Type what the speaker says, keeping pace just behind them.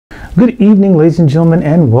Good evening, ladies and gentlemen,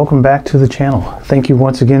 and welcome back to the channel. Thank you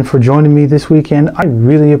once again for joining me this weekend. I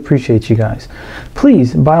really appreciate you guys.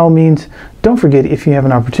 Please, by all means, don't forget, if you have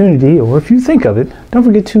an opportunity or if you think of it, don't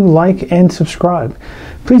forget to like and subscribe.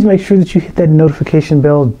 Please make sure that you hit that notification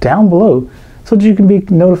bell down below so that you can be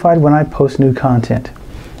notified when I post new content.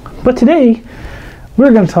 But today,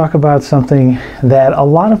 we're going to talk about something that a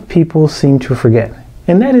lot of people seem to forget.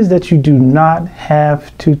 And that is that you do not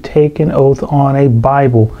have to take an oath on a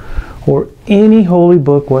Bible or any holy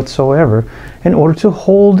book whatsoever in order to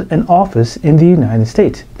hold an office in the United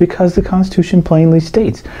States, because the Constitution plainly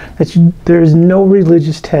states that there is no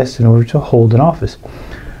religious test in order to hold an office.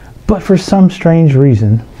 But for some strange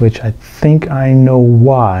reason, which I think I know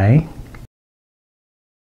why,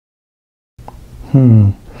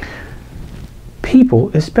 people,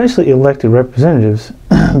 especially elected representatives,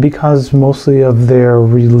 because mostly of their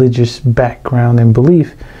religious background and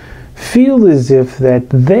belief, feel as if that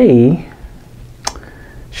they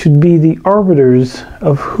should be the arbiters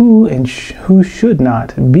of who and who should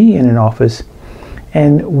not be in an office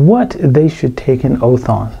and what they should take an oath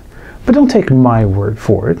on. But don't take my word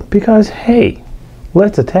for it, because hey,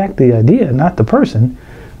 let's attack the idea, not the person.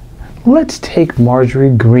 Let's take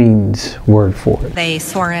Marjorie Greene's word for it. They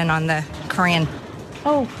swore in on the Koran.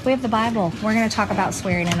 Oh, we have the Bible. We're going to talk about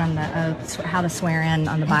swearing in on the How to swear in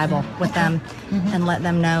on the Bible with them and let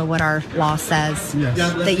them know what our law says,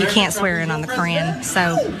 that you can't swear in on the Koran.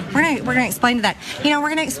 So we're gonna explain to that. You know, we're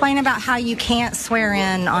gonna explain about how you can't swear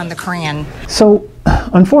in on the Koran. So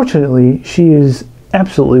unfortunately, she is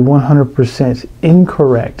absolutely 100%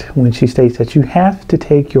 incorrect when she states that you have to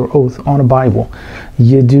take your oath on a Bible.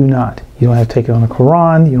 You do not. You don't have to take it on a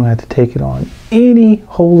Quran. You don't have to take it on any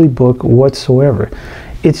holy book whatsoever.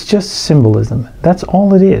 It's just symbolism. That's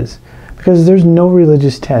all it is. Because there's no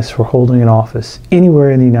religious test for holding an office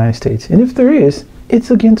anywhere in the United States. And if there is,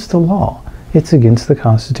 it's against the law. It's against the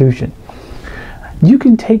Constitution. You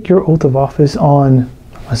can take your oath of office on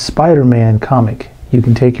a Spider-Man comic. You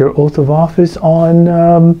can take your oath of office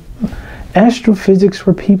on Astrophysics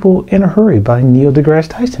for People in a Hurry by Neil deGrasse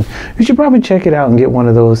Tyson. You should probably check it out and get one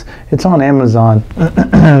of those. It's on Amazon.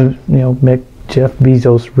 You know, make Jeff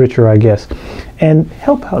Bezos richer, I guess, and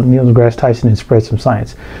help out Neil deGrasse Tyson and spread some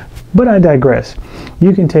science. But I digress.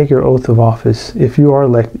 You can take your oath of office if you are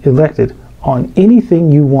elected on anything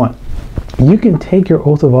you want. You can take your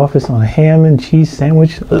oath of office on a ham and cheese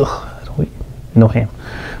sandwich. Ugh, I don't eat no ham.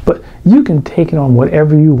 But you can take it on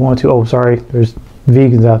whatever you want to. Oh, sorry, there's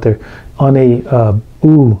vegans out there. On a,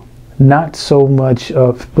 not so much,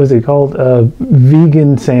 what's it called?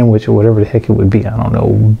 Vegan sandwich or whatever the heck it would be. I don't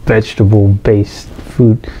know, vegetable-based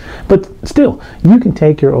food. But still, you can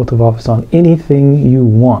take your oath of office on anything you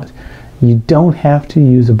want. You don't have to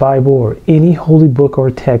use a Bible or any holy book or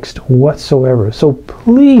text whatsoever. So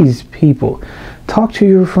please, people, talk to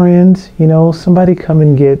your friends. You know, somebody come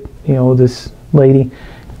and get, you know, this lady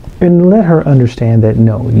and let her understand that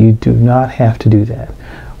no, you do not have to do that.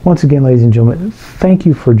 Once again, ladies and gentlemen, thank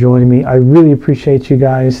you for joining me. I really appreciate you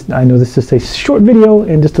guys. I know this is a short video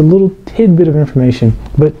and just a little tidbit of information,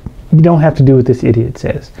 but you don't have to do what this idiot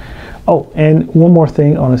says. Oh, and one more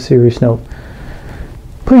thing on a serious note.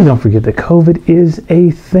 Please don't forget that COVID is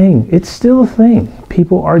a thing. It's still a thing.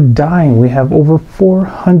 People are dying. We have over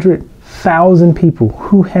 400,000 people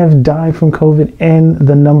who have died from COVID, and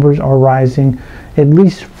the numbers are rising. At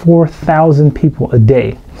least 4,000 people a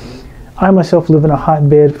day. I myself live in a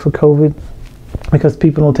hotbed for COVID because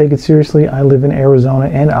people don't take it seriously. I live in Arizona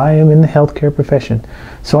and I am in the healthcare profession.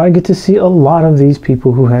 So I get to see a lot of these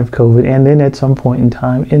people who have COVID and then at some point in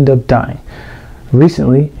time end up dying.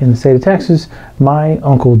 Recently, in the state of Texas, my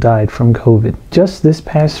uncle died from COVID just this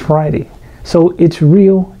past Friday. So it's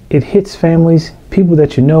real. It hits families. People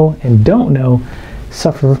that you know and don't know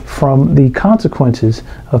suffer from the consequences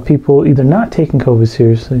of people either not taking COVID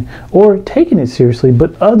seriously or taking it seriously,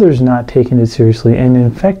 but others not taking it seriously and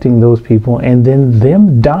infecting those people and then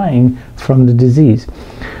them dying from the disease.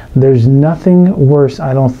 There's nothing worse,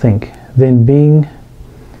 I don't think, than being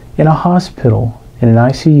in a hospital, in an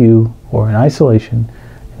ICU or in isolation.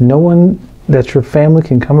 No one that your family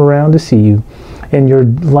can come around to see you, and your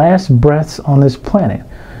last breaths on this planet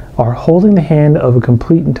are holding the hand of a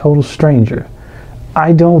complete and total stranger.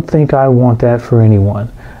 I don't think I want that for anyone.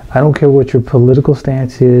 I don't care what your political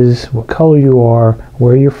stance is, what color you are,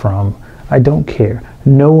 where you're from. I don't care.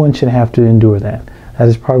 No one should have to endure that. That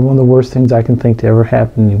is probably one of the worst things I can think to ever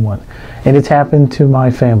happen to anyone. And it's happened to my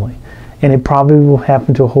family. And it probably will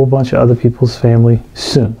happen to a whole bunch of other people's family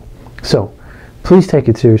soon. So, please take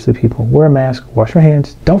it seriously, people. Wear a mask, wash your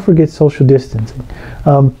hands, don't forget social distancing.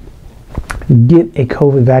 get a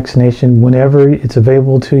COVID vaccination whenever it's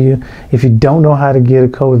available to you. If you don't know how to get a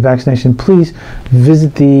COVID vaccination, please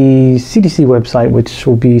visit the CDC website, which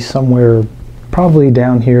will be somewhere probably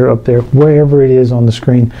down here, up there, wherever it is on the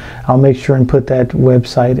screen. I'll make sure and put that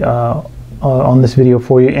website on this video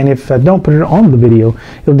for you, and if I don't put it on the video,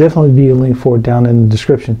 it'll definitely be a link for it down in the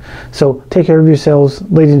description. So take care of yourselves,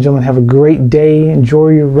 ladies and gentlemen. Have a great day.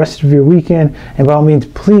 Enjoy the rest of your weekend, and by all means,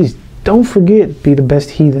 please don't forget, be the best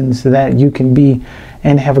heathens that you can be,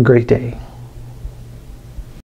 and have a great day.